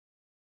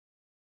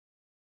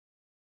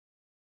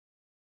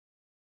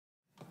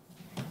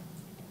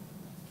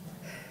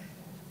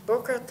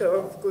Boker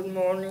Tov, good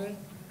morning.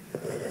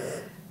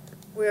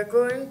 We are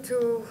going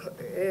to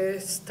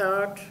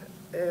start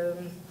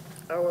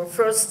our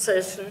first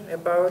session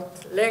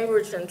about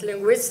language and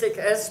linguistic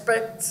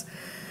aspects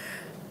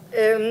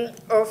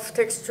of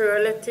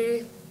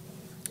textuality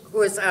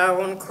with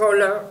Aaron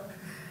Koller,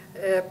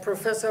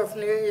 professor of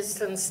Near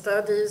Eastern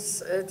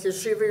Studies at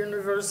Yeshiva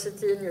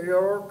University in New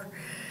York,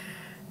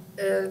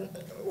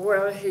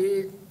 where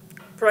he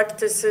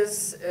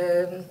practices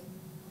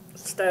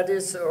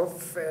studies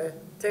of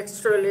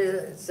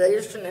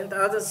textualization and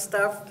other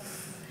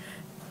stuff,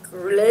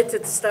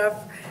 related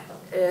stuff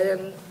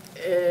in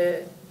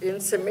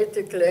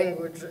Semitic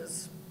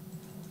languages.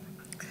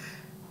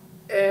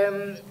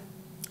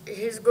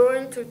 He's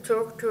going to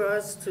talk to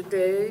us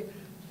today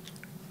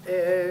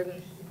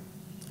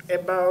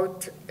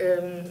about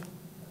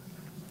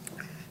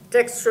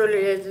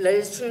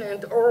textualization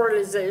and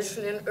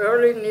oralization in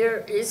early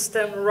Near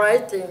Eastern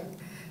writing.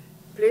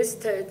 Please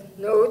take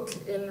note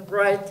in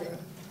writing.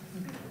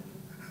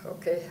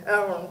 Okay,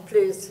 Aaron,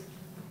 please.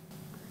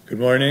 Good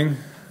morning.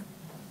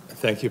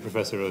 Thank you,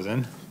 Professor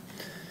Rosen.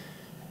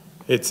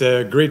 It's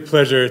a great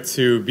pleasure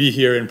to be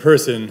here in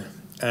person,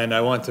 and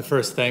I want to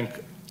first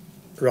thank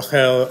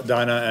Rachel,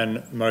 Dana, and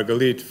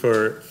Margalit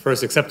for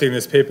first accepting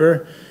this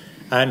paper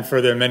and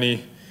for their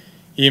many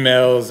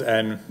emails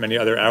and many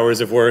other hours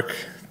of work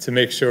to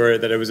make sure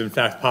that it was in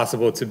fact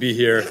possible to be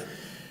here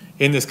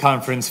in this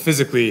conference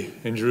physically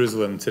in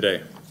Jerusalem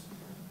today.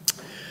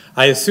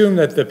 I assume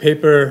that the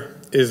paper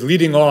is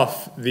leading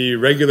off the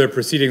regular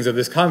proceedings of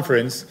this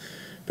conference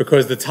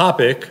because the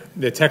topic,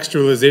 the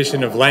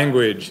textualization of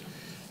language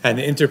and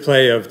the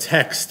interplay of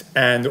text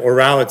and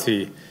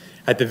orality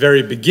at the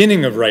very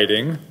beginning of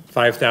writing,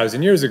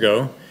 5,000 years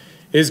ago,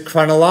 is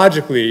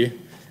chronologically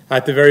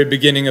at the very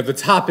beginning of the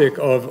topic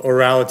of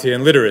orality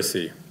and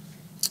literacy.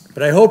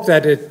 But I hope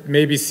that it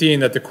may be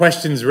seen that the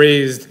questions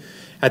raised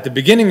at the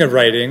beginning of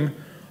writing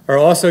are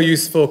also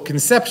useful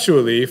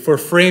conceptually for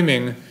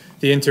framing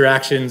the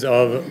interactions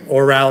of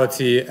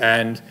orality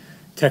and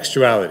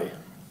textuality.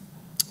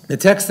 The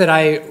texts that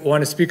I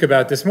want to speak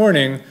about this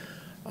morning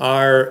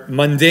are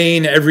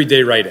mundane,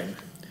 everyday writing.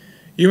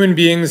 Human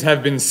beings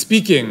have been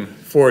speaking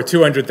for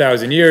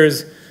 200,000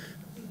 years,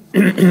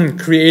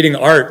 creating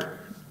art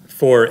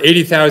for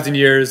 80,000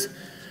 years,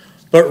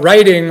 but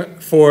writing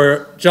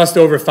for just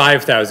over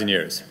 5,000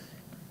 years.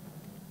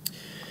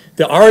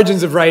 The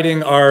origins of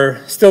writing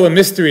are still a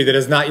mystery that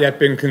has not yet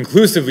been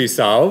conclusively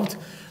solved,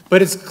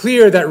 but it's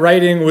clear that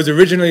writing was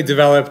originally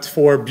developed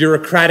for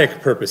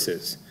bureaucratic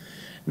purposes,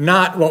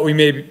 not what we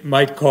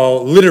might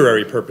call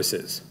literary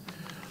purposes.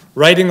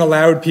 Writing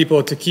allowed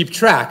people to keep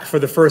track for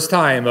the first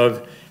time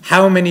of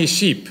how many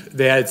sheep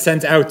they had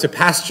sent out to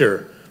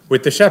pasture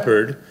with the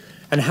shepherd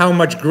and how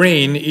much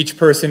grain each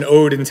person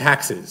owed in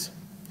taxes.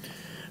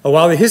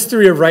 While the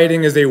history of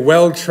writing is a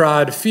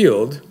well-trod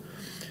field,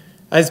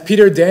 as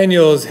Peter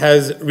Daniels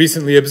has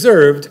recently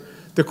observed,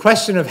 the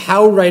question of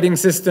how writing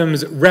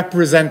systems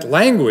represent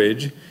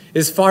language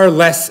is far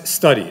less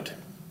studied.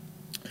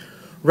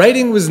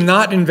 Writing was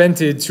not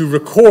invented to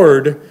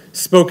record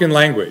spoken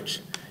language.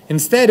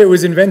 Instead, it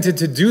was invented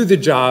to do the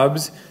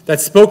jobs that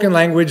spoken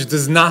language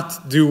does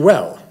not do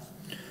well.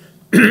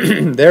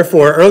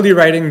 Therefore, early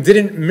writing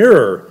didn't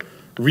mirror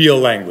real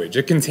language.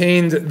 It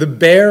contained the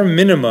bare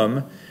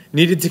minimum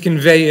needed to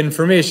convey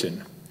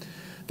information.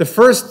 The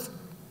first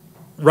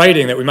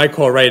writing that we might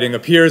call writing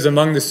appears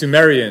among the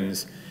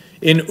Sumerians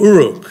in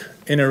Uruk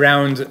in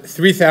around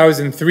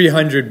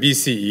 3,300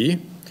 BCE,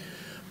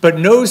 but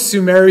no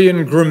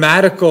Sumerian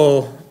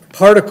grammatical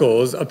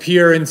particles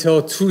appear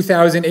until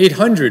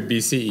 2,800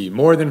 BCE,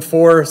 more than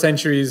 4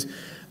 centuries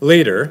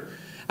later,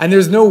 and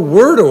there's no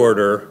word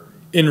order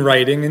in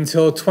writing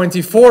until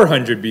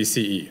 2,400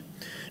 BCE,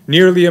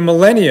 nearly a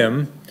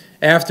millennium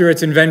after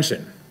its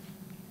invention.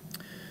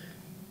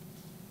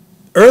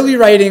 Early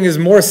writing is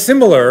more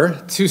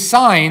similar to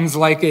signs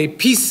like a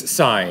peace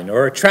sign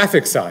or a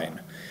traffic sign.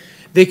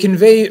 They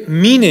convey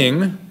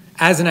meaning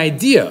as an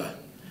idea,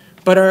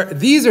 but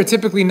these are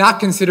typically not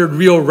considered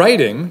real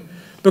writing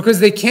because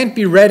they can't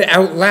be read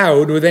out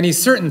loud with any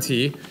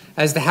certainty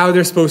as to how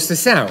they're supposed to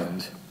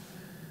sound.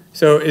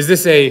 So is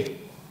this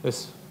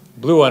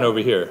blue one over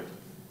here,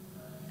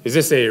 is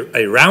this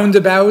a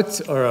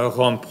roundabout or a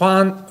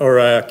rond-point or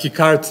a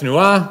kikar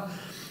tnua?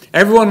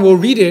 Everyone will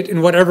read it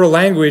in whatever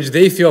language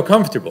they feel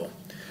comfortable.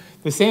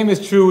 The same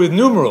is true with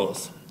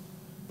numerals.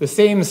 The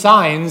same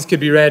signs could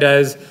be read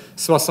as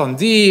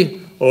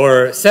 70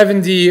 or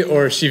 70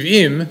 or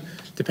shiv'im,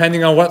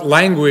 depending on what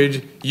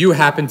language you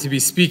happen to be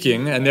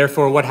speaking, and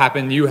therefore what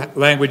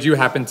language you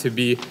happen to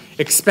be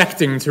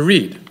expecting to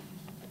read.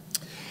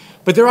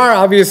 But there are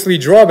obviously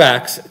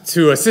drawbacks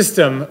to a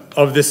system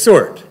of this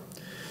sort.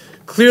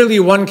 Clearly,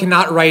 one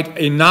cannot write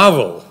a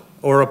novel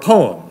or a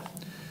poem,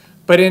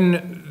 but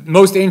in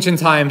most ancient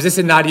times, this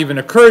had not even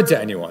occurred to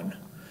anyone.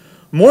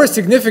 More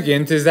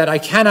significant is that I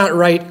cannot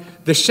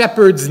write the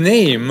shepherd's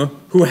name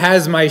who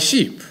has my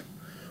sheep,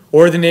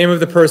 or the name of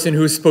the person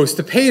who's supposed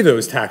to pay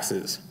those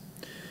taxes.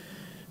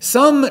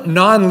 Some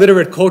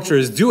non-literate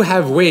cultures do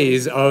have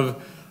ways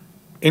of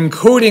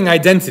encoding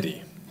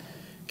identity.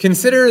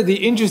 Consider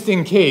the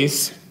interesting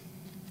case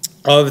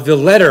of the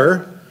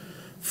letter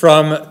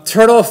from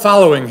Turtle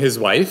following his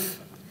wife,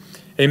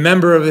 a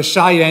member of the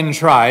Cheyenne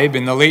tribe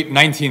in the late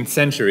 19th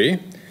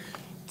century,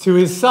 to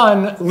his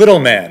son, Little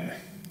Man,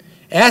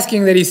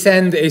 asking that he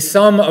send a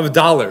sum of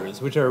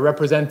dollars, which are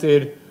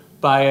represented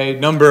by a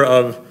number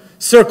of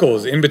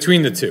circles in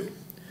between the two.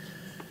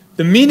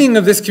 The meaning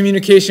of this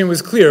communication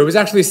was clear. It was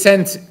actually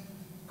sent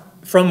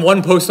from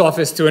one post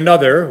office to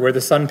another, where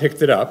the son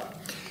picked it up.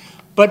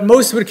 But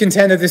most would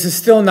contend that this is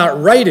still not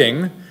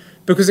writing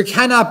because it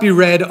cannot be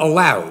read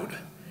aloud.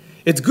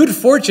 It's good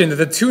fortune that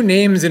the two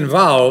names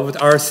involved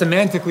are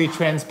semantically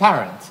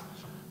transparent.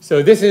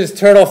 So this is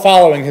Turtle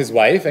following his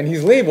wife, and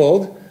he's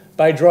labeled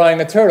by drawing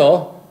a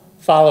turtle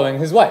following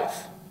his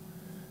wife.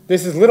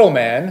 This is Little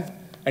Man,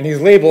 and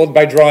he's labeled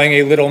by drawing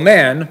a little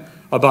man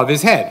above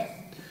his head.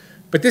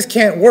 But this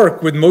can't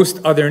work with most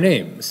other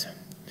names.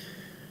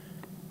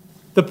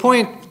 The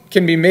point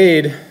can be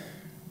made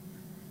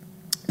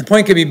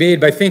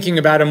by thinking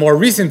about a more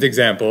recent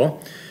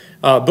example,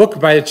 a book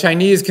by the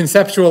Chinese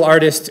conceptual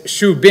artist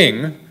Xu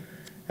Bing,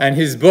 and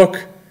his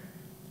book,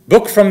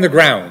 Book from the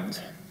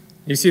Ground.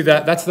 You see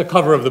that? That's the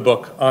cover of the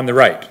book on the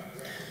right.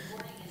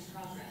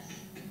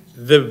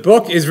 The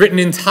book is written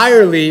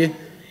entirely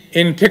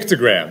in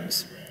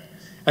pictograms,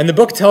 and the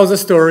book tells a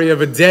story of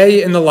a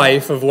day in the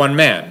life of one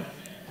man.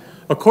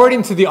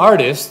 According to the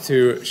artist,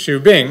 to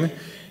Xu Bing,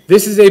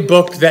 this is a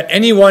book that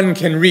anyone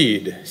can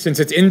read since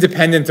it's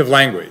independent of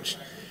language.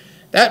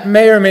 That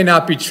may or may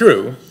not be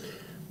true.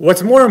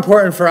 What's more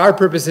important for our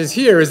purposes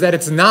here is that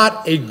it's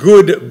not a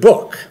good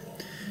book.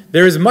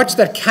 There is much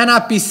that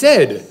cannot be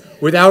said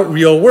without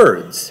real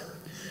words.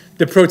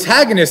 The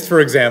protagonist, for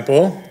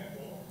example,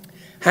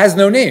 has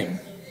no name.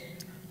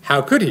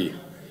 How could he?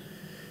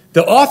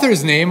 The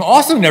author's name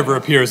also never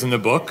appears in the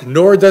book,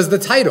 nor does the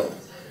title.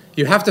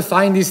 You have to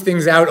find these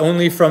things out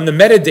only from the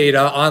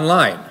metadata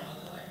online.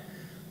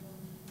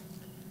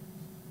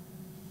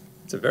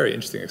 It's a very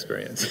interesting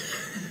experience.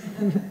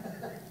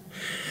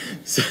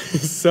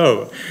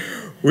 So,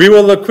 we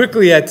will look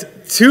quickly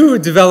at two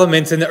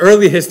developments in the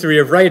early history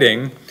of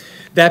writing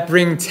that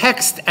bring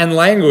text and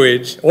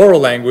language, oral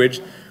language,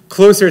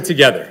 closer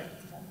together.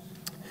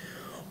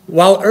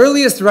 While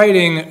earliest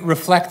writing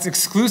reflects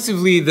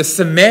exclusively the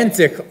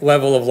semantic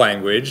level of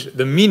language,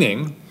 the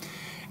meaning,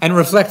 and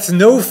reflects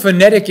no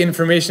phonetic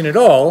information at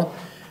all,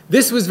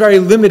 this was very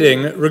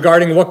limiting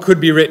regarding what could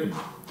be written.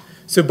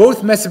 So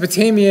both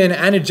Mesopotamian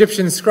and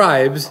Egyptian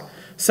scribes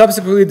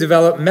subsequently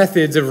developed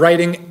methods of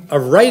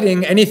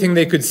writing anything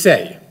they could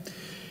say.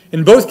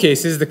 In both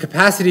cases, the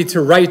capacity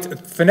to write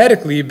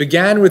phonetically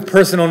began with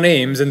personal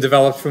names and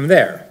developed from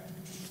there.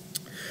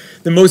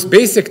 The most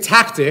basic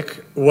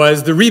tactic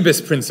was the rebus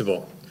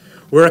principle,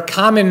 where a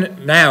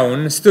common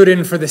noun stood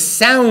in for the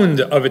sound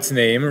of its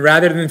name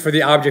rather than for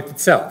the object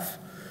itself.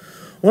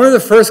 One of the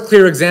first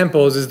clear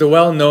examples is the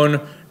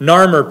well-known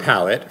Narmer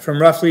palette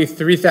from roughly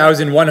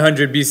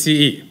 3100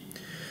 BCE.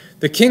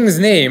 The king's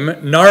name,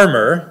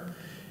 Narmer,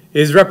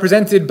 is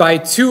represented by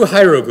two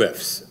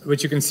hieroglyphs,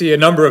 which you can see a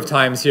number of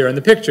times here in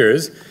the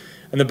pictures.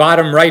 In the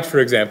bottom right, for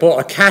example,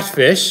 a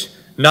catfish,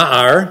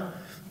 Na'ar,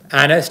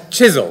 and a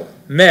chisel,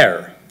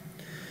 Mer.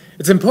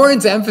 It's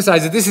important to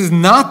emphasize that this is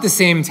not the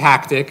same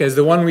tactic as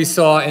the one we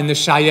saw in the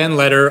Cheyenne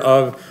letter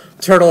of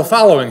Turtle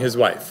following his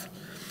wife,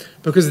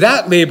 because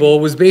that label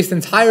was based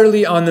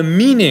entirely on the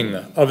meaning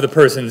of the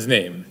person's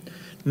name,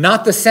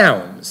 not the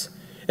sounds.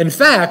 In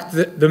fact,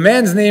 the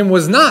man's name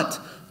was not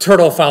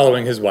Turtle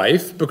following his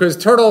wife, because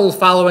Turtle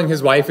following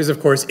his wife is,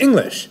 of course,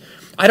 English.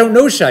 I don't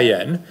know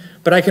Cheyenne,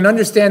 but I can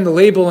understand the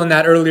label in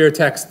that earlier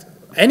text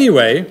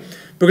anyway,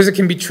 because it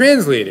can be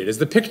translated as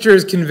the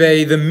pictures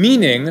convey the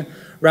meaning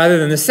rather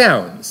than the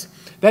sounds.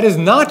 That is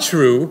not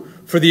true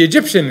for the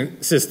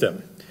Egyptian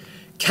system.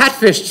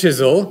 Catfish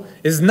chisel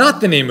is not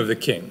the name of the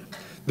king.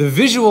 The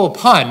visual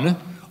pun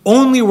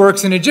only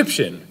works in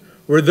Egyptian,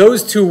 where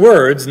those two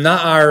words,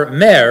 Na'ar,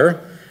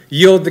 Mer,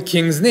 yield the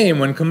king's name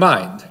when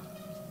combined.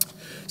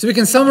 So we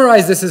can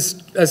summarize this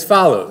as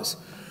follows.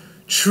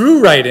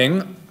 True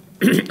writing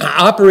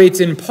operates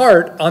in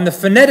part on the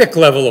phonetic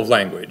level of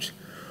language,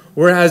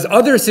 whereas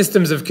other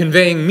systems of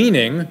conveying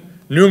meaning,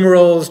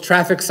 numerals,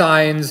 traffic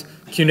signs,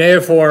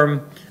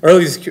 cuneiform,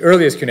 earliest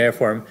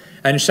cuneiform,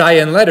 and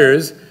Cheyenne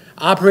letters,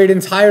 operate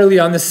entirely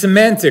on the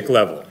semantic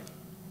level.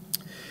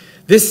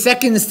 This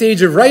second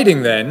stage of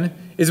writing, then,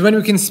 is when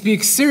we can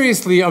speak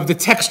seriously of the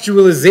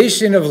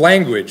textualization of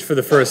language for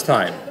the first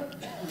time.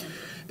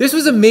 This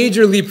was a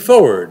major leap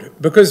forward,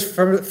 because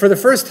for the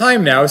first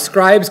time now,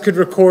 scribes could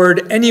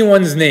record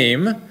anyone's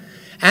name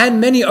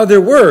and many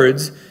other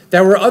words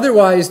that were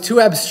otherwise too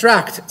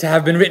abstract to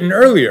have been written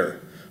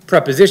earlier.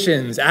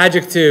 Prepositions,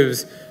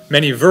 adjectives,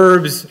 many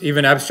verbs,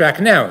 even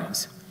abstract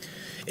nouns.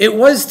 It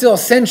was still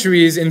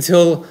centuries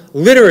until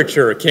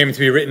literature came to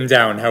be written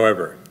down,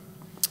 however.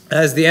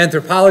 As the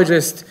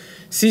anthropologist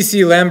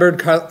C.C.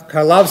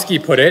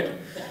 Lambert-Karlovsky put it,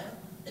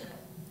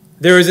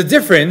 there is a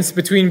difference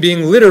between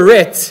being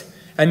literate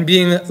and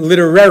being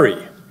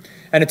literary.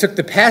 And it took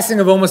the passing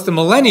of almost a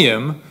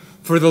millennium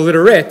for the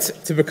literate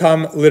to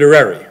become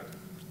literary.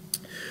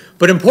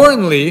 But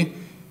importantly,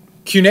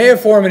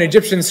 cuneiform and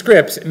Egyptian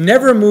scripts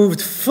never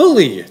moved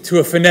fully to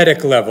a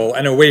phonetic level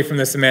and away from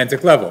the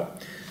semantic level.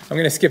 I'm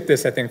going to skip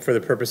this, I think, for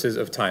the purposes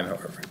of time,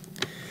 however.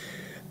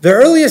 The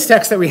earliest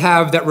text that we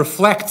have that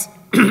reflects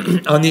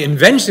on the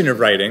invention of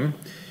writing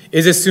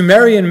is a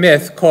Sumerian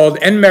myth called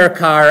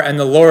Enmerkar and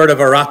the Lord of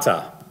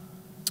Aratta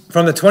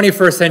from the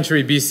 21st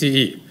century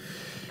BCE.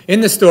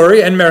 In the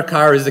story,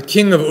 Enmerkar is the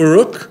king of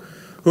Uruk,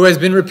 who has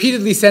been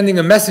repeatedly sending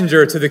a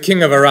messenger to the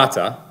king of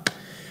Aratta.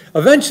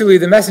 Eventually,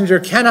 the messenger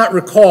cannot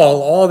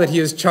recall all that he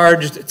is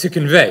charged to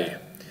convey.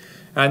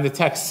 And the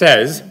text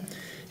says,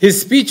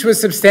 "His speech was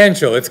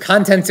substantial, its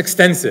contents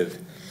extensive.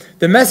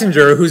 The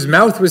messenger, whose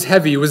mouth was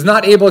heavy, was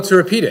not able to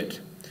repeat it.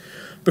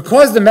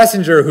 Because the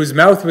messenger, whose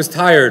mouth was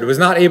tired, was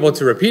not able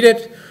to repeat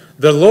it,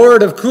 the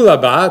Lord of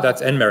Kulaba,"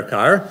 that's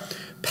Enmerkar,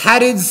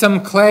 "patted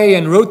some clay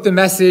and wrote the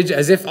message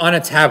as if on a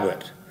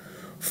tablet.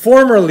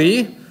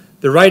 Formerly,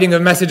 the writing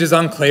of messages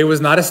on clay was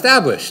not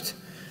established.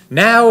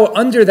 Now,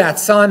 under that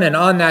sun and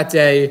on that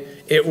day,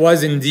 it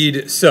was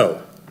indeed so."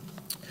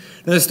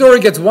 Now, the story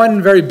gets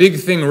one very big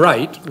thing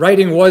right.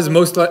 Writing was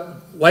most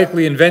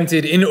likely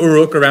invented in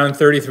Uruk around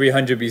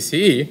 3300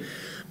 BCE,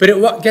 but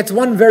it gets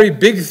one very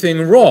big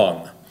thing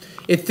wrong.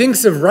 It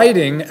thinks of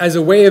writing as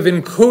a way of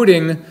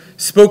encoding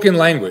spoken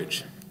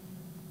language.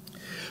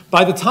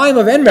 By the time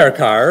of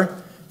Enmerkar,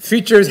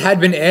 features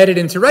had been added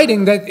into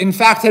writing that in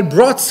fact had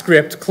brought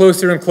script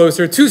closer and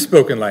closer to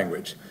spoken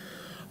language.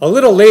 A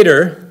little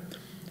later,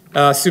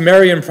 a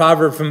Sumerian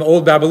proverb from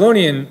Old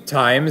Babylonian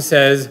times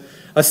says,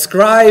 "A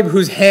scribe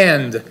whose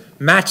hand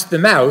matched the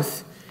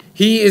mouth,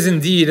 he is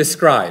indeed a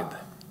scribe."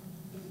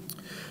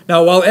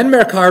 Now, while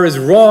Enmerkar is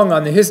wrong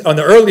on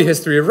the early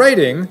history of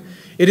writing,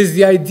 it is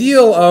the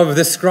ideal of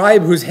the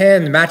scribe whose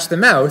hand matched the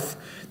mouth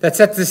that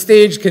sets the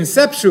stage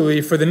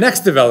conceptually for the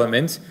next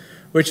development,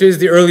 which is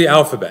the early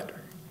alphabet.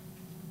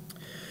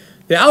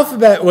 The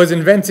alphabet was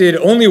invented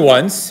only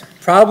once,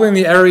 probably in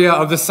the area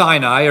of the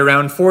Sinai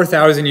around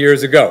 4,000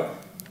 years ago.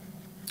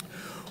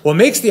 What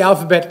makes the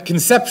alphabet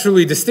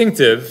conceptually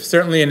distinctive,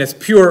 certainly in its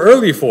pure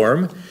early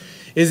form,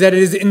 is that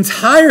it is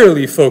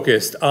entirely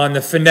focused on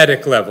the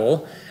phonetic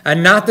level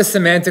and not the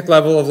semantic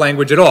level of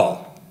language at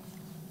all.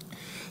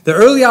 The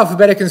early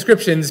alphabetic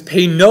inscriptions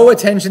pay no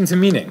attention to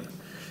meaning,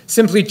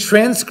 simply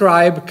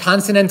transcribe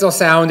consonantal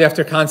sound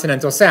after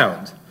consonantal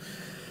sound.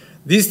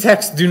 These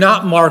texts do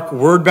not mark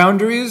word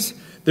boundaries.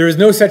 There is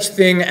no such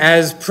thing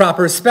as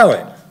proper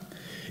spelling.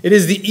 It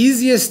is the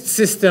easiest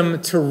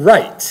system to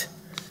write.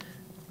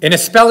 In a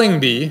spelling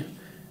bee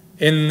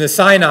in the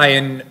Sinai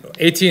in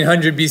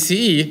 1800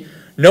 BCE,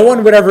 no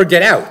one would ever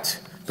get out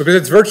because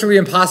it's virtually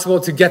impossible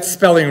to get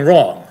spelling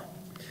wrong.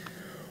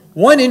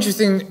 One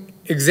interesting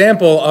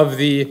example of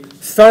the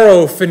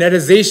thorough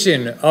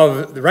phonetization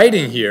of the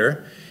writing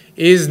here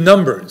is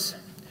numbers.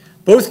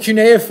 Both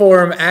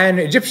cuneiform and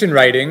Egyptian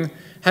writing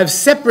have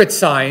separate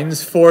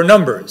signs for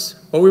numbers,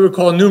 what we would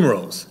call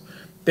numerals.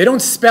 They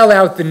don't spell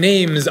out the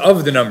names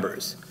of the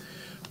numbers,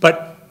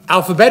 but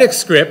alphabetic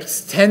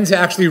scripts tend to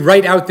actually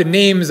write out the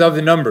names of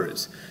the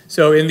numbers.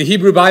 So in the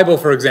Hebrew Bible,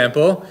 for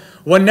example,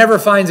 one never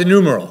finds a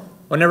numeral.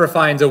 One never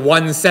finds a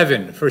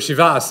 1-7 for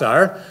Shiva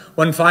Asar.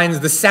 One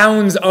finds the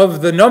sounds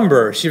of the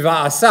number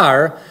Shiva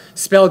Asar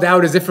spelled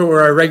out as if it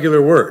were a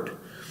regular word.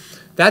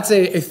 That's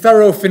a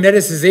thorough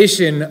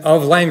phoneticization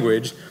of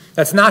language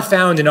that's not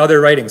found in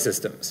other writing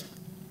systems.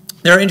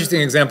 There are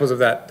interesting examples of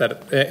that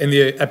in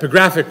the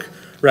epigraphic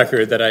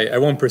record that I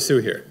won't pursue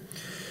here.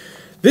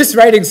 This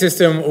writing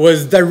system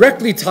was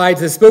directly tied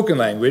to the spoken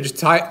language,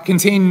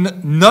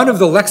 contained none of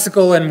the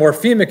lexical and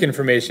morphemic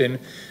information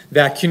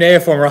that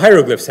cuneiform or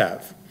hieroglyphs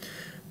have.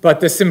 But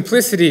the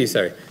simplicity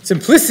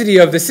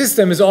of the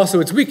system is also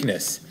its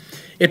weakness.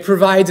 It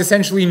provides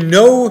essentially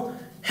no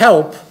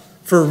help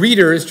for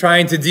readers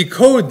trying to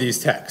decode these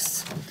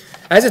texts.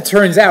 As it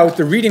turns out,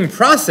 the reading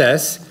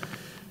process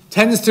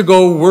tends to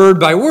go word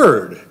by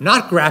word,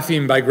 not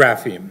grapheme by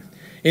grapheme.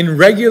 In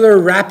regular,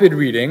 rapid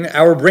reading,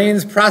 our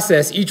brains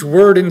process each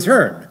word in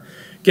turn,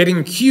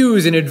 getting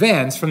cues in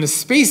advance from the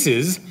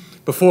spaces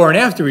before and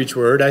after each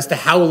word as to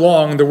how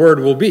long the word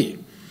will be.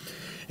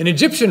 In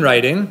Egyptian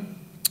writing,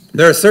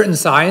 there are certain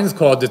signs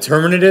called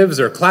determinatives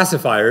or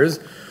classifiers,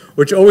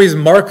 which always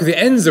mark the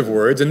ends of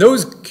words, and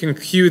those can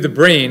cue the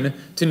brain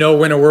to know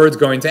when a word's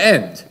going to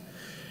end.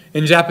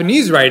 In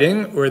Japanese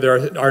writing, where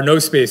there are no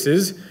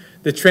spaces,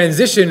 the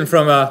transition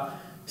from a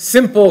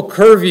simple,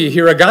 curvy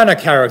hiragana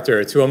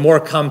character to a more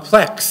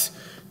complex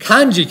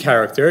kanji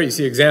character, you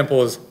see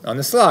examples on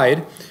the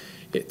slide,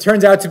 it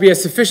turns out to be a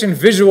sufficient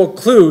visual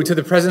clue to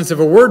the presence of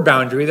a word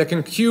boundary that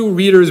can cue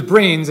readers'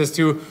 brains as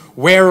to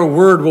where a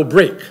word will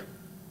break.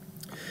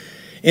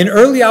 In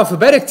early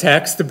alphabetic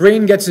text, the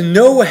brain gets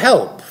no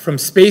help from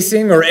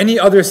spacing or any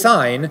other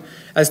sign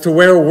as to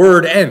where a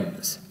word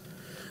ends.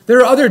 There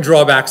are other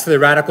drawbacks to the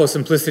radical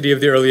simplicity of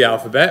the early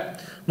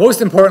alphabet,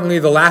 most importantly,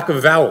 the lack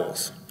of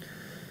vowels.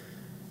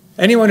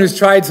 Anyone who's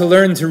tried to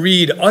learn to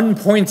read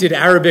unpointed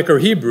Arabic or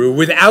Hebrew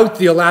without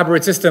the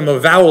elaborate system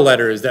of vowel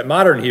letters that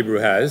modern Hebrew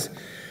has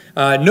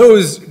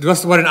knows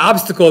just what an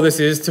obstacle this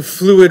is to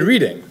fluid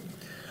reading.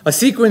 A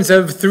sequence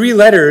of 3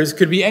 letters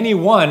could be any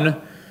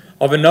one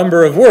of a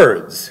number of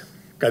words.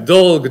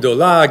 Gadol,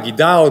 Gadola,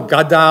 Gidal,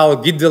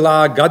 Gadal,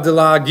 Gidala,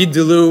 Gadala,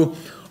 Gidalu,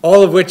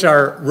 all of which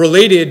are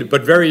related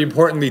but very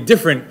importantly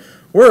different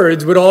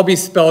words, would all be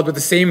spelled with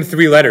the same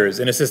 3 letters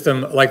in a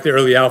system like the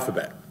early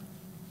alphabet.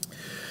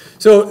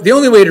 So the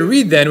only way to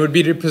read then would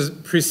be to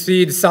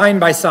proceed sign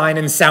by sign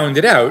and sound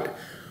it out,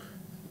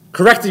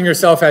 correcting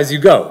yourself as you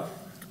go.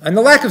 And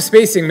the lack of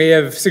spacing may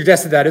have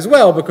suggested that as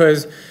well,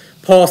 because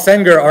Paul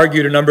Senger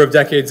argued a number of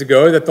decades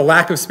ago that the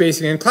lack of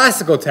spacing in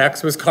classical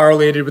texts was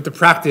correlated with the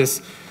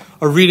practice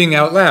of reading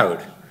out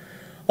loud.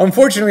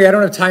 Unfortunately, I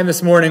don't have time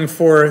this morning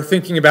for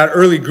thinking about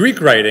early Greek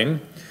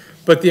writing,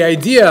 but the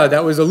idea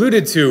that was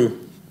alluded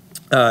to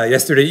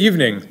yesterday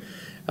evening,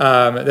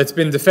 that's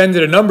been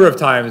defended a number of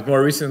times,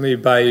 more recently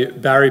by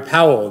Barry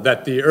Powell,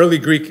 that the early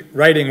Greek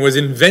writing was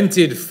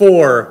invented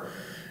for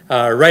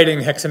writing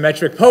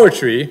hexametric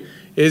poetry,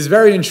 is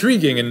very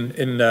intriguing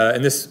in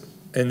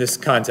this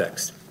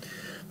context.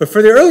 But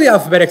for the early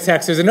alphabetic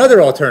texts, there's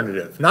another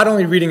alternative. Not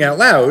only reading out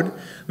loud,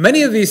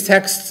 many of these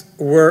texts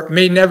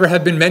may never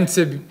have been meant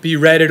to be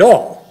read at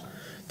all.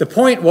 The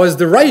point was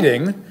the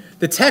writing.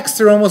 The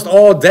texts are almost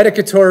all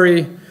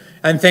dedicatory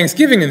and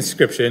Thanksgiving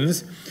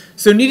inscriptions,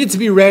 so needed to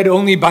be read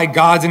only by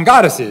gods and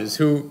goddesses,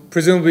 who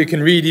presumably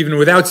can read even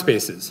without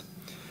spaces.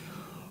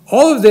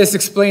 All of this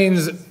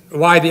explains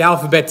why the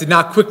alphabet did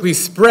not quickly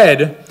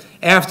spread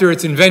after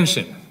its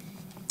invention.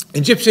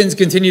 Egyptians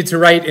continued to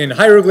write in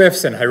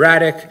hieroglyphs and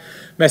hieratic.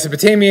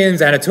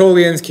 Mesopotamians,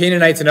 Anatolians,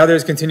 Canaanites, and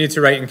others continued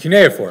to write in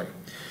cuneiform.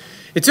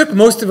 It took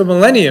most of a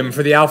millennium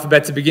for the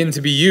alphabet to begin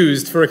to be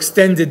used for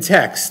extended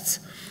texts,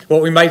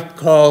 what we might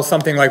call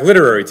something like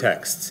literary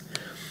texts.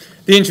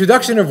 The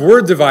introduction of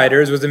word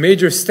dividers was a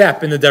major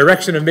step in the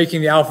direction of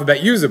making the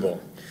alphabet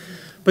usable.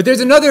 But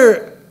there's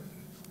another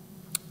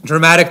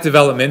dramatic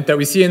development that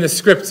we see in the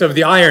scripts of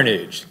the Iron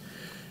Age,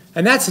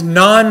 and that's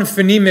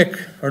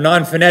non-phonemic or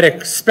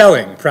non-phonetic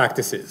spelling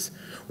practices,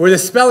 where the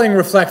spelling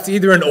reflects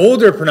either an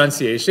older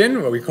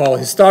pronunciation, what we call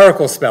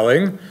historical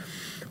spelling,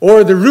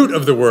 or the root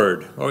of the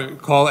word, what we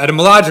call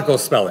etymological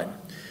spelling.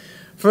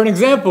 For an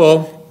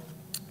example,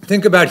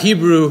 think about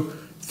Hebrew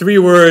 3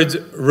 words,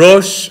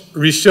 Rosh,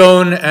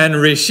 Rishon, and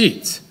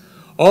Reshit,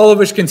 all of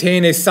which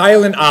contain a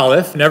silent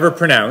aleph, never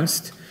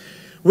pronounced,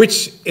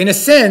 which, in a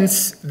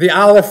sense, the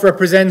aleph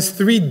represents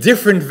 3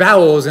 different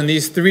vowels in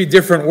these 3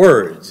 different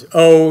words,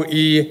 O,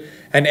 E,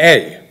 and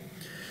A.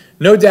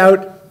 No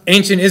doubt,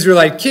 ancient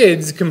Israelite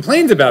kids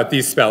complained about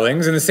these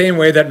spellings in the same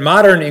way that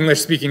modern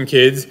English-speaking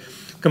kids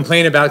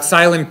complain about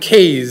silent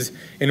Ks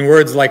in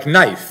words like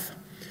knife.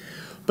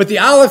 But the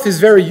aleph is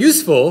very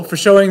useful for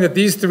showing that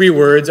these 3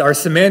 words are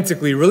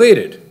semantically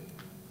related.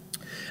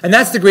 And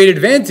that's the great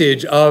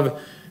advantage of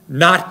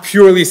not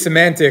purely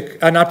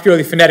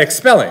phonetic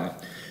spelling.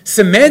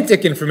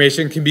 Semantic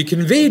information can be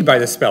conveyed by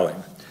the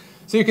spelling.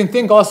 So you can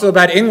think also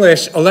about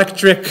English,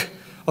 electric,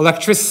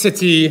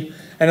 electricity,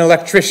 and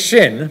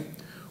electrician,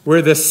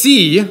 where the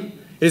C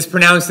is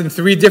pronounced in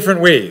 3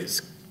 different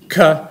ways,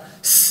 K,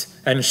 S,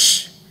 and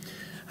Sh.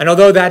 And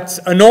although that's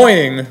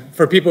annoying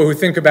for people who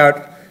think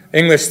about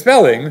English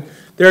spelling,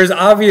 there is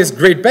obvious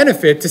great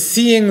benefit to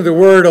seeing the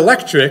word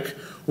electric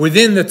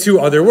within the 2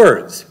 other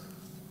words.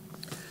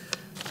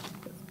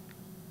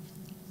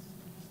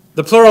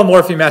 The plural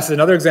morpheme is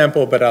another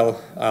example, but I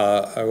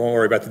won't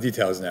worry about the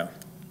details now.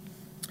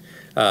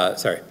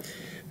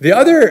 The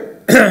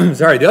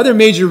other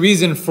major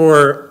reason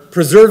for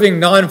preserving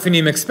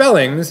non-phonemic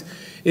spellings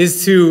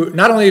is to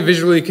not only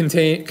visually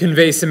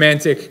convey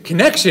semantic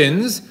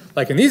connections,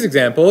 like in these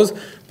examples,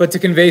 but to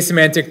convey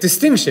semantic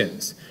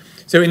distinctions.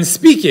 So in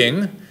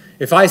speaking,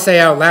 if I say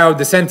out loud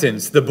the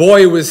sentence, the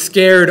boy was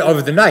scared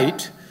of the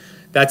night,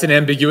 that's an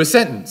ambiguous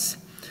sentence.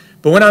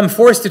 But when I'm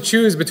forced to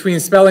choose between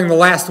spelling the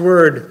last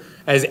word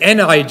as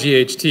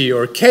N-I-G-H-T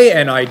or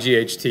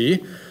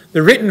K-N-I-G-H-T,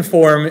 the written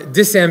form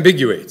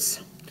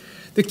disambiguates.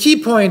 The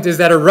key point is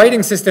that a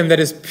writing system that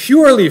is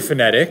purely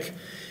phonetic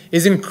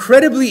is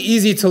incredibly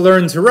easy to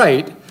learn to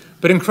write,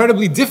 but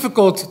incredibly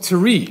difficult to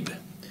read.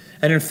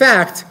 And in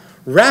fact,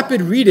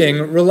 rapid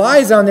reading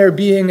relies on there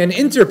being an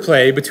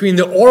interplay between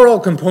the oral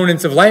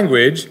components of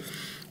language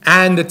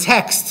and the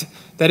text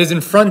that is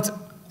in front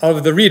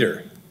of the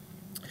reader.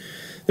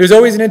 There's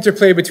always an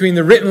interplay between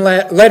the written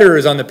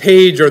letters on the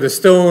page or the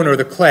stone or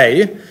the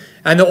clay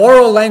and the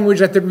oral language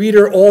that the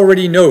reader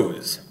already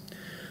knows.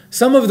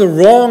 Some of the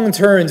wrong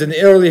turns in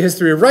the early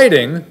history of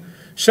writing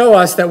show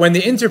us that when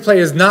the interplay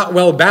is not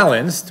well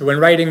balanced, when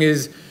writing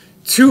is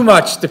too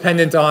much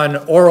dependent on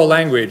oral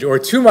language or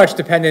too much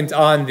dependent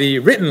on the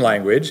written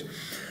language,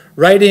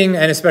 writing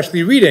and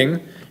especially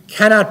reading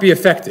cannot be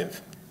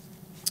effective.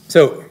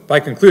 So, by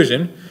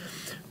conclusion,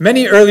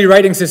 many early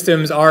writing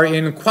systems are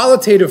in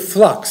qualitative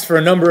flux for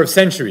a number of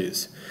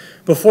centuries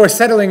before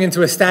settling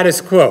into a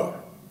status quo.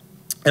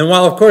 And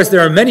while, of course,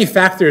 there are many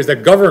factors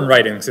that govern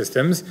writing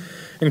systems,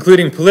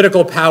 including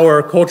political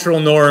power, cultural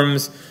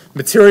norms,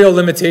 material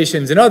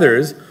limitations, and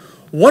others,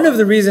 one of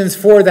the reasons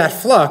for that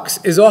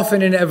flux is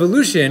often an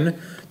evolution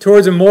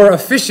towards a more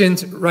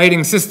efficient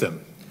writing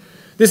system.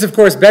 This, of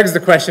course, begs the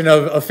question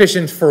of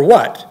efficient for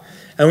what?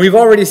 And we've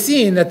already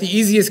seen that the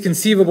easiest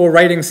conceivable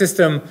writing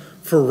system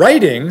for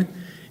writing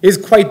is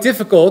quite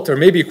difficult, or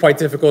maybe quite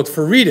difficult,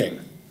 for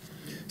reading.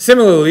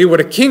 Similarly, what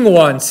a king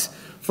wants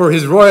for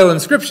his royal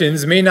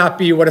inscriptions may not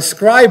be what a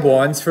scribe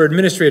wants for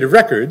administrative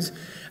records.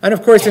 And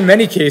of course, in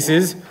many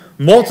cases,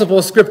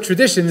 multiple script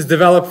traditions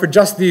develop for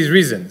just these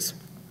reasons.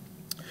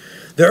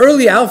 The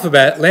early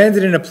alphabet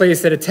landed in a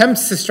place that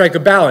attempts to strike a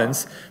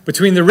balance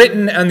between the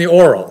written and the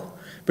oral,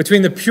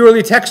 between the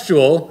purely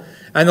textual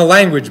and the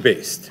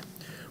language-based.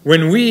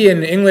 When we,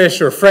 in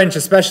English or French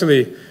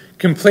especially,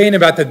 complain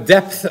about the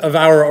depth of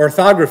our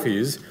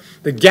orthographies,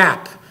 the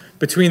gap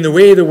between the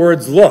way the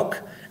words look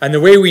and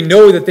the way we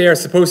know that they are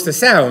supposed to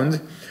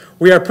sound,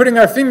 we are putting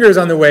our fingers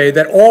on the way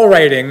that all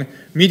writing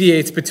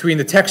mediates between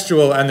the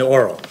textual and the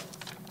oral.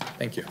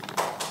 Thank you.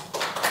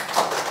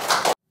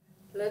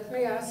 Let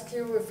me ask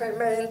you, if I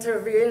may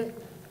intervene,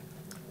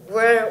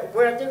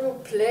 where do you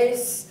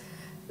place,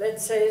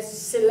 let's say,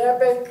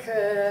 syllabic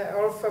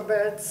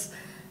alphabets?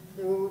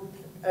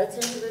 I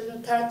think you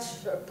didn't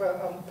touch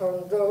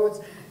upon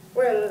those.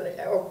 Well,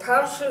 or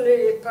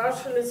partially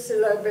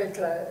syllabic,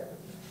 like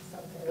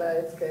something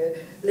like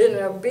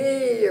linear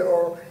B,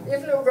 or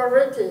even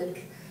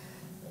logarithmic,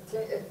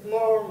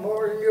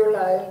 more new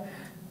line.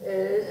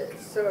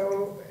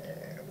 So,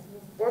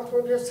 what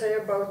would you say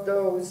about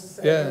those?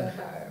 Yeah.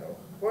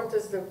 What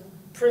is the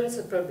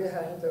principle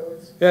behind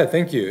those? Yeah,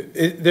 thank you.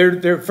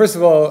 First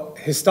of all,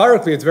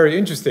 historically, it's very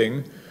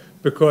interesting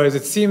because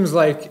it seems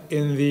like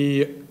in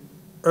the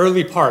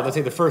early part, let's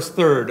say the first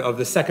third of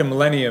the second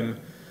millennium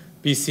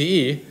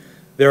BCE,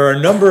 there are a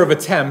number of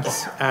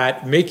attempts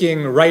at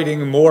making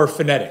writing more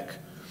phonetic.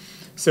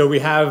 So we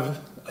have,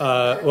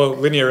 well,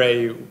 linear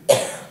A,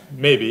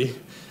 maybe,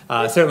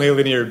 certainly a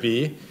linear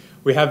B.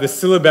 We have the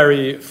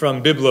syllabary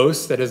from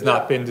Biblos that has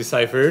not been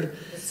deciphered.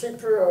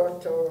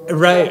 Cypriot or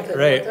right,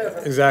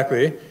 whatever.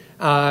 Exactly.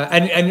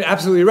 And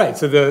absolutely right.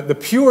 So the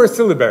pure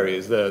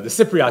syllabaries, the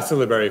Cypriot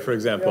syllabary, for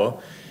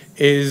example,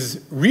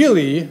 is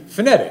really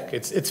phonetic.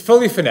 It's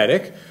fully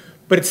phonetic,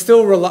 but it's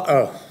still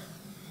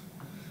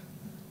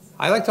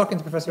I like talking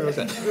to Professor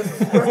Rosen.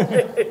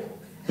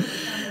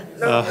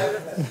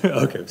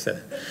 Okay,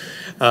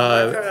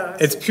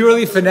 it's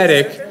purely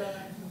phonetic,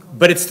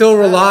 but it still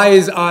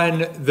relies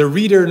on the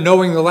reader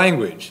knowing the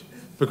language.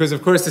 Because,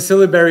 of course, the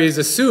syllabaries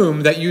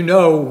assume that you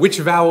know which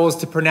vowels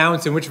to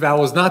pronounce and which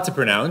vowels not to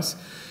pronounce.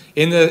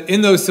 In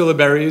those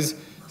syllabaries,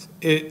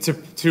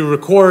 to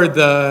record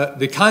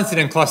the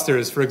consonant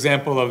clusters, for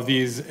example, of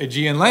these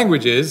Aegean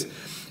languages,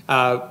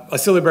 a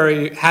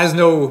syllabary has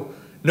no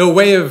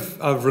way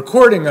of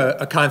recording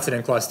a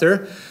consonant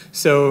cluster.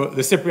 So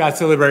the Cypriot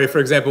syllabary, for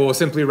example, will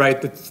simply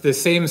write the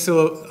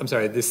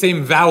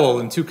same vowel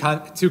in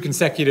two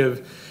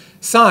consecutive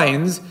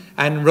signs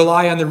and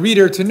rely on the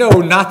reader to know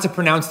not to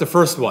pronounce the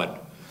first one.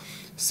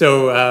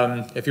 So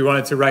if you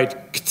wanted to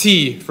write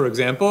kti, for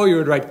example, you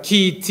would write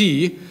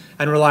ki-ti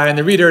and rely on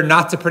the reader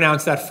not to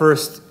pronounce that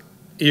first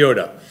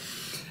iota.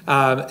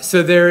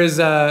 So there is,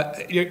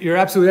 you're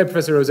absolutely right,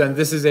 Professor Rosen,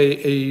 this is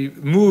a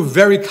move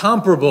very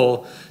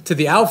comparable to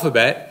the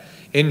alphabet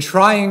in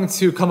trying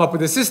to come up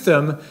with a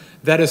system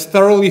that is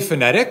thoroughly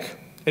phonetic.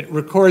 It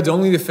records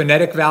only the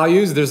phonetic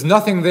values. There's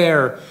nothing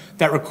there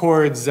that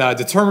records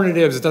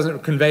determinatives. It doesn't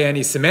convey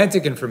any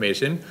semantic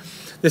information.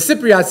 The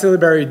Cypriot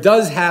syllabary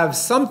does have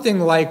something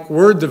like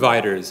word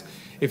dividers.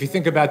 If you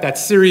think about that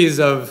series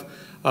of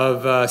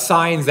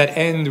signs that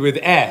end with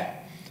e,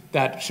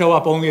 that show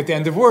up only at the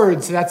end of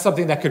words, so that's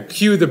something that could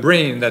cue the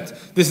brain that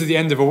this is the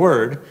end of a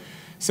word.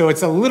 So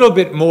it's a little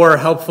bit more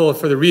helpful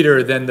for the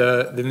reader than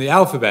the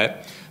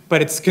alphabet,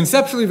 but it's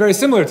conceptually very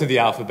similar to the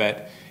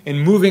alphabet in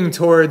moving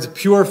towards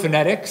pure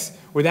phonetics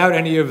without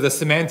any of the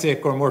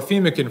semantic or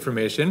morphemic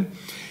information.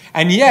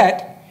 And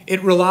yet,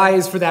 it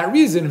relies for that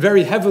reason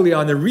very heavily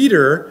on the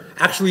reader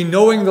actually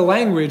knowing the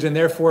language and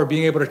therefore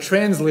being able to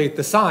translate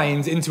the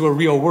signs into a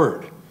real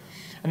word.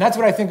 And that's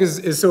what I think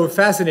is so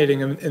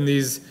fascinating in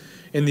these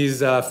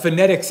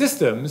phonetic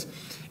systems,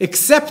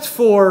 except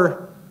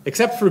for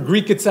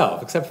Greek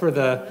itself, except for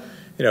the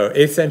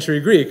 8th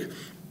century Greek.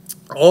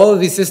 All of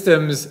these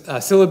systems,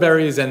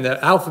 syllabaries and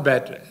the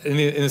alphabet in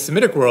the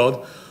Semitic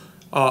world,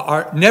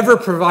 never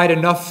provide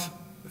enough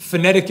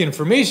phonetic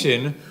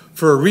information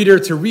for a reader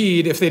to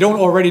read if they don't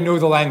already know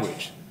the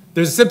language.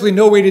 There's simply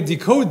no way to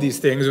decode these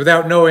things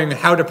without knowing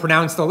how to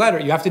pronounce the letter.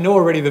 You have to know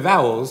already the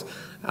vowels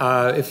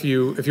if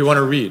you want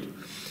to read.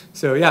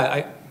 So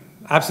yeah,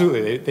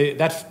 absolutely.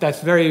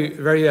 That's very,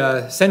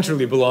 very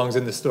centrally belongs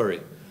in the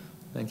story.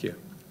 Thank you.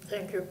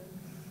 Thank you.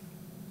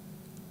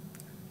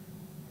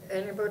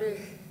 Anybody?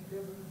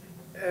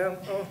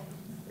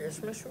 Yes,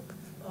 Mr.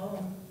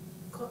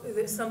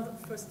 There's some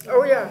first.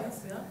 Oh, yeah.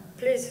 Yes, yeah.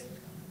 Please.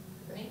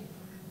 Me?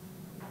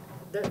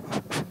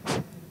 Deborah.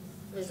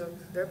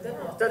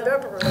 Deborah.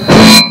 Deborah.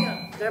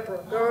 Yeah.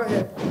 Deborah, go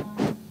ahead.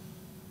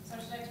 So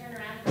should I turn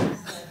around and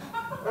ask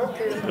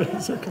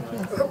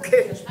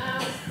Okay.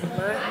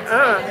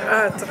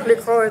 צריך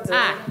לקרוא את זה.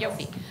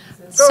 יופי.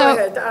 Go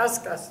ahead,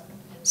 ask us.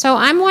 So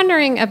I'm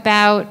wondering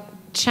about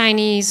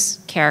Chinese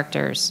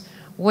characters,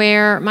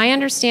 where my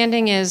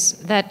understanding is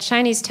that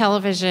Chinese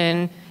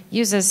television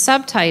uses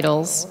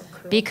subtitles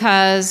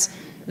because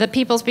the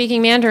people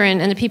speaking Mandarin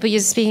and the people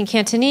speaking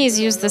Cantonese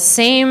use the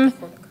same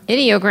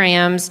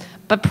ideograms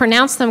but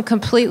pronounce them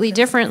completely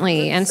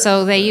differently, and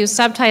so they use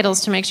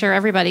subtitles to make sure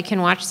everybody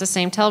can watch the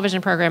same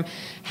television program.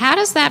 How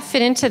does that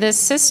fit into this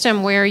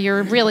system where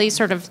you're really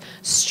sort of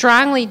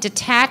strongly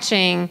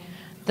detaching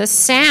the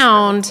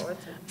sound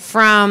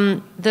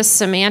from the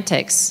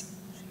semantics?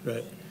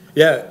 Right.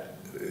 Yeah,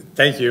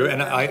 thank you.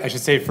 And I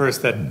should say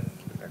first that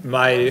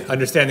my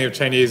understanding of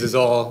Chinese is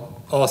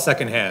all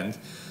secondhand.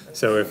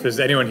 So if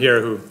there's anyone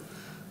here who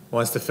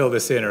wants to fill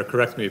this in or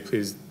correct me,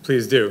 please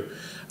do.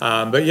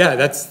 But yeah,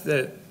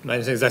 my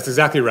understanding is that's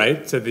exactly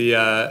right. So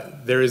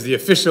there is the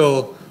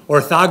official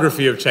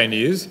orthography of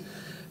Chinese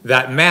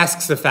that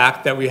masks the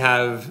fact that we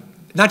have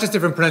not just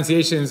different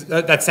pronunciations,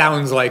 that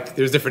sounds like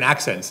there's different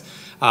accents.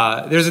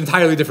 There's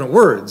entirely different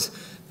words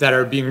that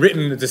are being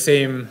written with the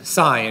same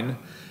sign,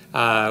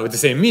 with the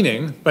same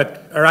meaning,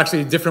 but are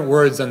actually different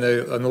words on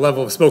the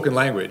level of spoken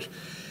language.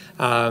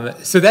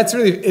 So that's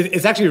really,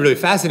 it's actually really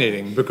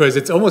fascinating because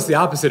it's almost the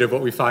opposite of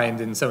what we find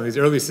in some of these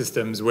early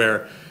systems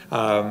where,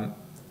 well,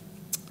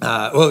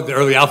 the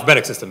early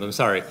alphabetic systems, I'm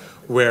sorry,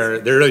 where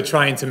they're really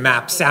trying to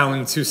map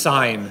sound to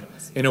sign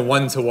in a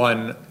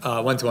one-to-one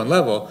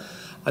level.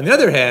 On the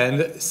other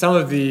hand, some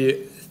of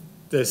the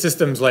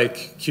systems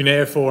like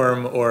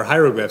cuneiform or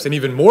hieroglyphs, and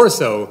even more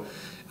so,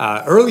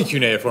 early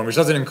cuneiform, which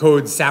doesn't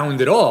encode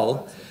sound at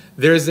all,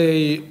 there is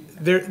a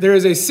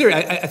serious,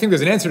 I think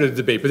there's an answer to the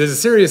debate, but there's a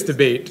serious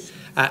debate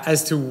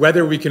as to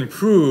whether we can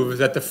prove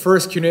that the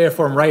first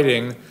cuneiform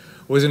writing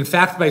was in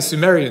fact by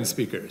Sumerian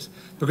speakers,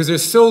 because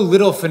there's so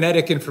little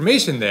phonetic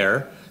information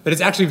there that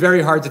it's actually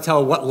very hard to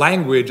tell what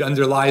language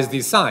underlies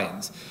these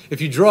signs. If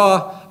you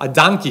draw a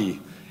donkey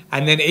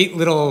and then 8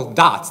 little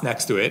dots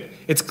next to it,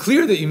 it's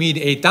clear that you mean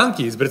 8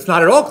 donkeys, but it's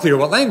not at all clear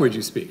what language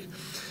you speak.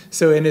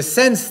 So in a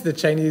sense, the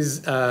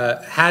Chinese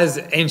has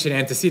ancient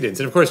antecedents.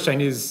 And of course,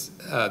 Chinese,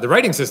 the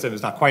writing system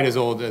is not quite as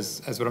old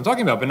as what I'm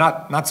talking about, but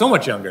not so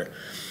much younger.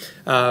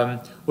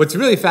 What's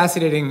really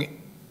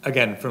fascinating,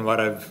 again, from what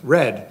I've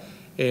read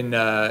in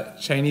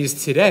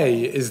Chinese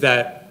today, is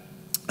that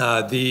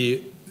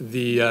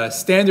the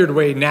standard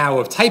way now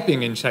of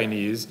typing in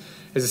Chinese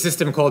is a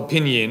system called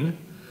pinyin,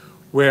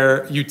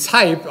 where you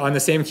type on the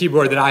same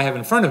keyboard that I have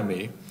in front of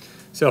me.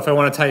 So if I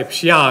want to type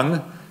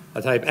xiang,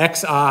 I'll type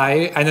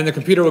XI, and then the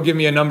computer will give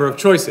me a number of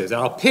choices.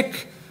 And I'll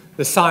pick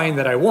the sign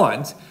that I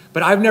want,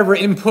 but I've never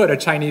input a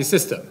Chinese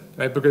system,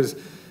 right? Because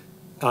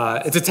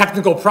it's a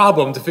technical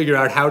problem to figure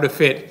out how to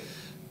pick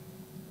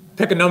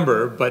a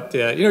number, but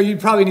you'd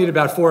probably need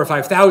about 4,000 or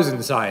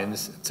 5,000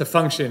 signs to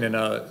function in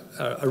a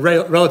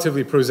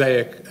relatively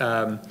prosaic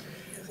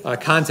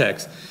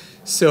context.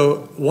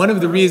 So one of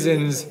the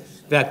reasons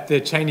that the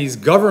Chinese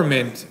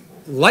government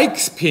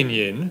likes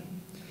pinyin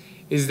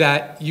is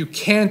that you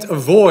can't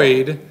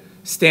avoid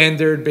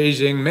standard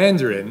Beijing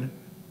Mandarin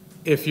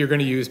if you're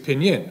going to use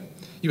pinyin.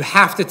 You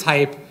have to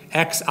type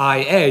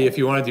XIA if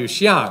you want to do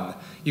xiang.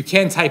 You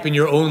can't type in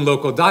your own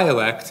local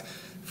dialect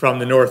from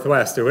the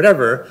Northwest or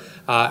whatever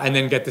and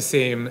then get the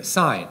same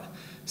sign.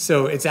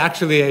 So it's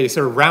actually a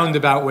sort of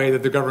roundabout way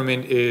that the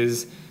government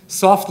is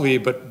softly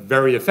but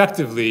very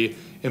effectively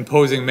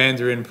imposing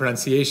Mandarin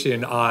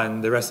pronunciation on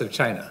the rest of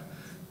China,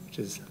 which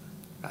is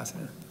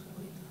fascinating.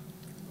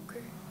 Okay.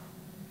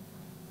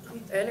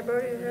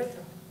 Anybody have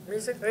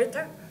music?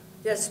 Rita?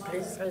 Yes,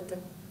 please, Rita.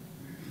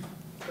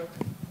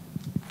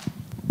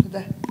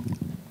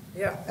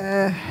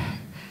 Yeah.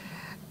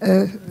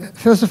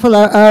 First of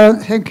all,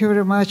 thank you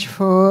very much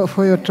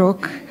for your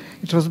talk.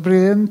 It was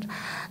brilliant.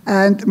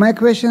 And my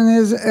question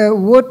is,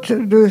 what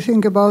do you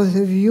think about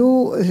the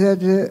view that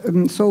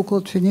the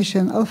so-called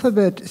Phoenician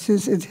alphabet,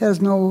 since it has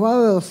no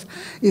vowels,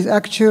 is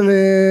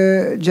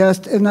actually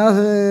just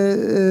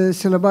another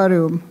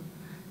syllabarium?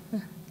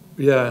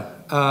 Yeah.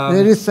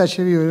 There is such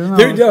a view, you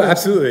know? No,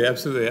 absolutely,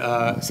 absolutely.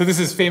 So this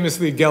is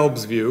famously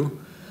Gelb's view.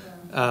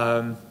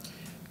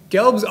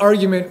 Gelb's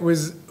argument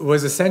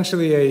was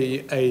essentially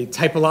a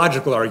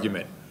typological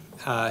argument.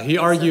 He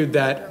argued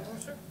that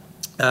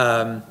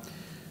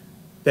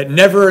that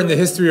never in the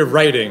history of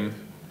writing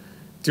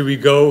do we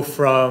go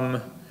from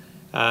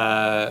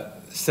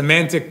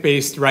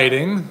semantic-based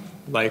writing,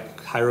 like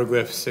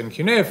hieroglyphs and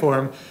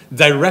cuneiform,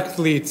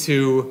 directly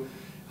to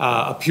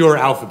a pure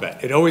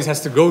alphabet. It always has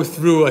to go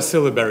through a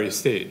syllabary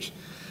stage.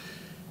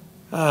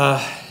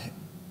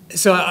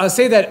 So I'll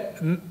say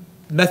that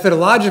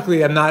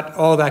methodologically, I'm not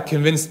all that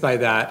convinced by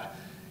that.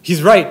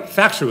 He's right,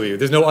 factually.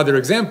 There's no other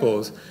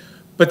examples.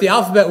 But the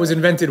alphabet was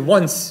invented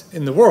once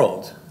in the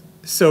world.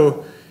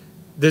 So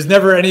there's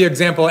never any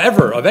example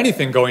ever of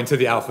anything going to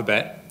the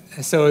alphabet.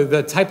 So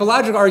the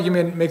typological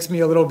argument makes me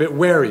a little bit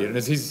wary. And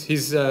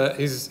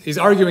he's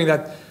arguing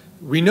that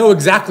we know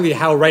exactly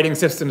how writing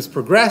systems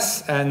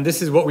progress, and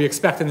this is what we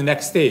expect in the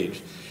next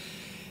stage.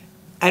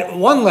 At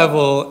one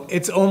level,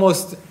 it's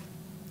almost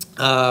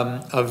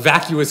a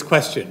vacuous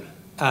question.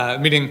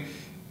 Meaning,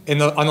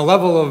 on the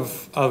level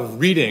of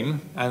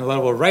reading and the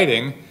level of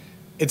writing,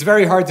 it's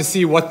very hard to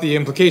see what the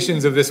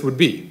implications of this would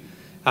be.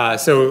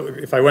 So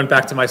if I went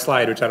back to my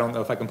slide, which I don't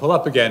know if I can pull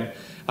up again,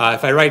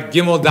 if I write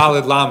Gimel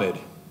Daled Lamed,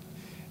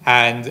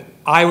 and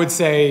I would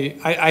say,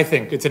 I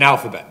think it's an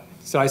alphabet.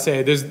 So I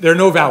say there are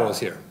no vowels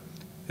here.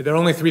 There are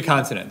only 3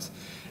 consonants.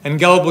 And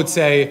Gelb would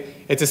say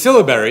it's a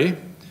syllabary.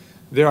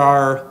 There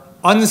are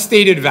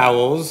unstated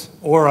vowels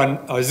or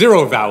a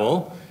 0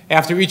 vowel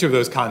after each of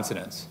those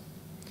consonants.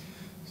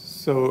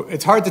 So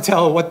it's hard to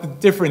tell what the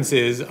difference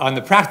is on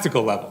the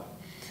practical level.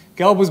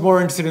 Gelb was more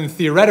interested in the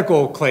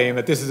theoretical claim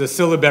that this is a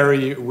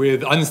syllabary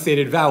with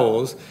unstated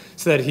vowels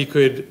so that he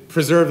could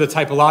preserve the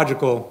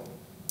typological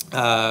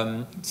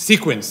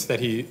sequence that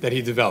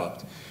he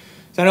developed.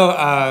 So I know,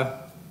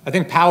 I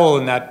think Powell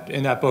in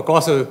that book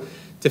also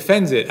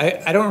defends it.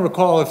 I don't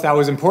recall if that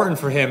was important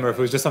for him or if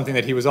it was just something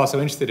that he was also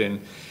interested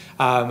in.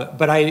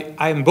 But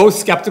I'm both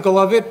skeptical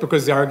of it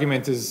because the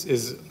argument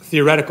is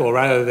theoretical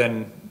rather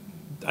than,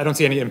 I don't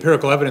see any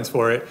empirical evidence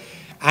for it.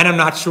 And I'm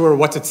not sure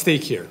what's at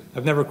stake here.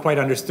 I've never quite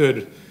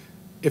understood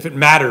if it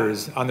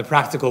matters on the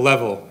practical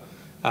level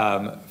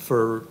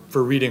for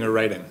reading or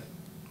writing.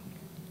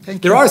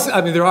 Thank you.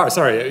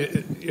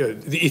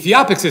 The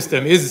Ethiopic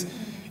system is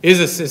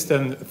a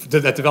system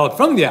that developed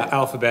from the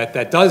alphabet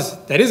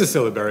that is a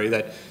syllabary,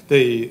 that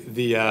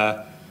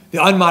the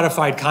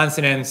unmodified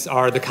consonants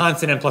are the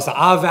consonant plus an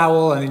A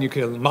vowel, and then you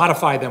can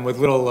modify them with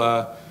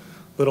little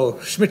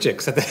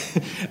schmitchiks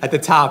at the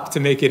top to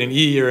make it an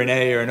E or an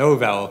A or an O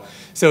vowel.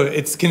 So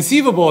it's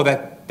conceivable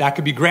that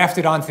could be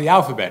grafted onto the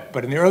alphabet,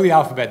 but in the early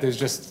alphabet,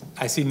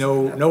 I see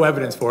no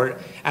evidence for it.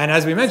 And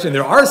as we mentioned,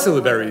 there are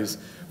syllabaries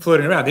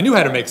floating around. They knew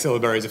how to make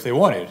syllabaries if they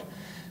wanted.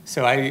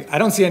 So I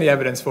don't see any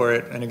evidence for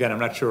it, and again, I'm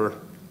not sure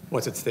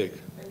what's at stake.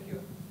 Thank you.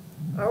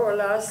 Our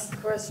last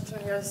question,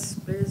 yes,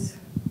 please.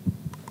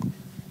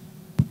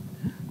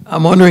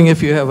 I'm wondering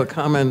if you have a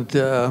comment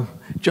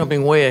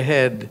jumping way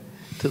ahead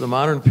to the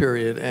modern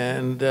period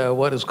and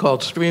what is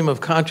called stream of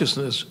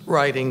consciousness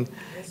writing.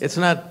 It's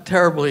not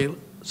terribly,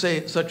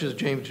 say, such as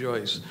James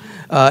Joyce.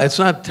 It's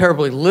not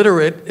terribly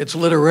literate, it's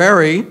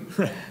literary,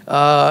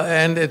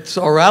 and it's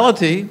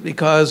orality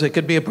because it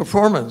could be a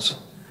performance.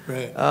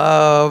 Right.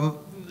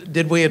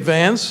 Did we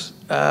advance?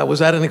 Was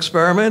that an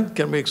experiment?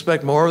 Can we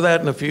expect more of that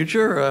in the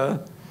future?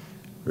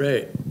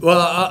 Right.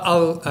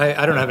 Well,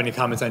 I don't have any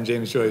comments on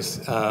James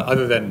Joyce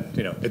other than,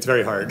 it's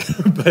very hard.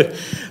 but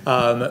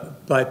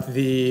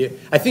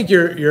I think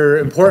your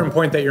important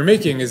point that you're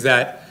making is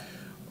that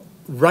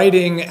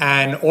writing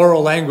and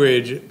oral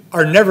language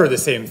are never the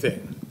same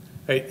thing.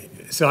 Right?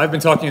 So I've been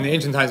talking in the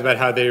ancient times about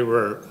how they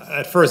were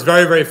at first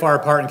very, very far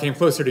apart and came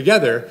closer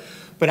together.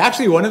 But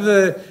actually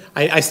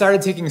I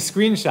started taking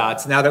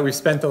screenshots now that we've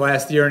spent the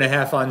last year and a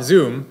half on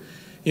Zoom.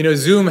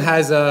 Zoom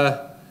has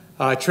a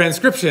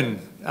transcription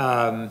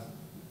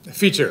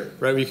feature,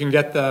 right? Where you can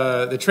get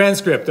the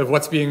transcript of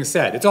what's being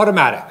said. It's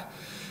automatic.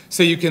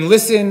 So you can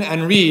listen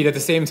and read at the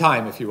same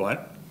time if you want.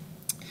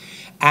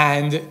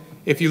 And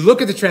if you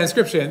look at the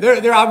transcription,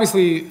 there are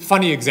obviously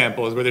funny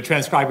examples where they're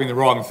transcribing the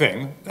wrong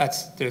thing.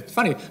 That's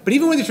funny. But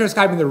even when they're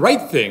transcribing the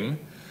right thing,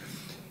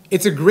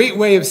 it's a great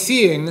way of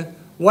seeing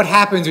what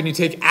happens when you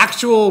take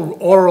actual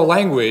oral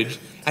language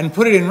and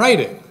put it in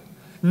writing.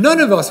 None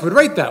of us would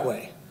write that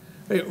way.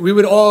 We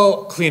would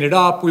all clean it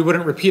up. We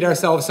wouldn't repeat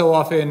ourselves so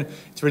often.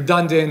 It's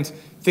redundant.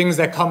 Things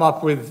that come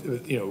up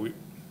with,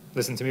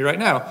 listen to me right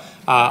now.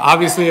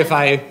 Obviously, if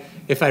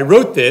I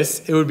wrote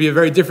this, it would be a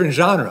very different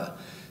genre.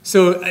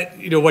 So,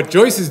 what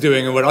Joyce is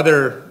doing and what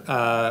other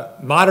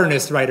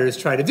modernist writers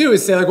try to do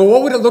is say, well,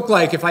 what would it look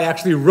like if I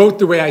actually wrote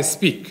the way I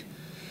speak?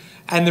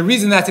 And the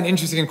reason that's an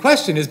interesting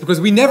question is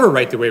because we never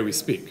write the way we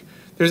speak.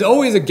 There's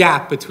always a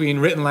gap between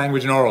written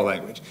language and oral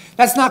language.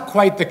 That's not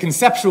quite the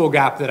conceptual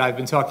gap that I've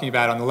been talking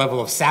about on the level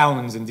of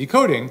sounds and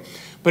decoding,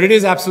 but it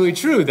is absolutely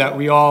true that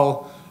we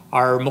all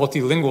are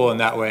multilingual in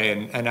that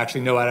way and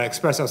actually know how to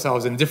express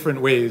ourselves in different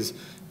ways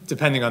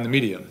depending on the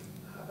medium.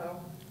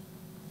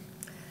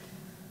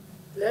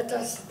 Let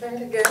us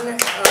thank again.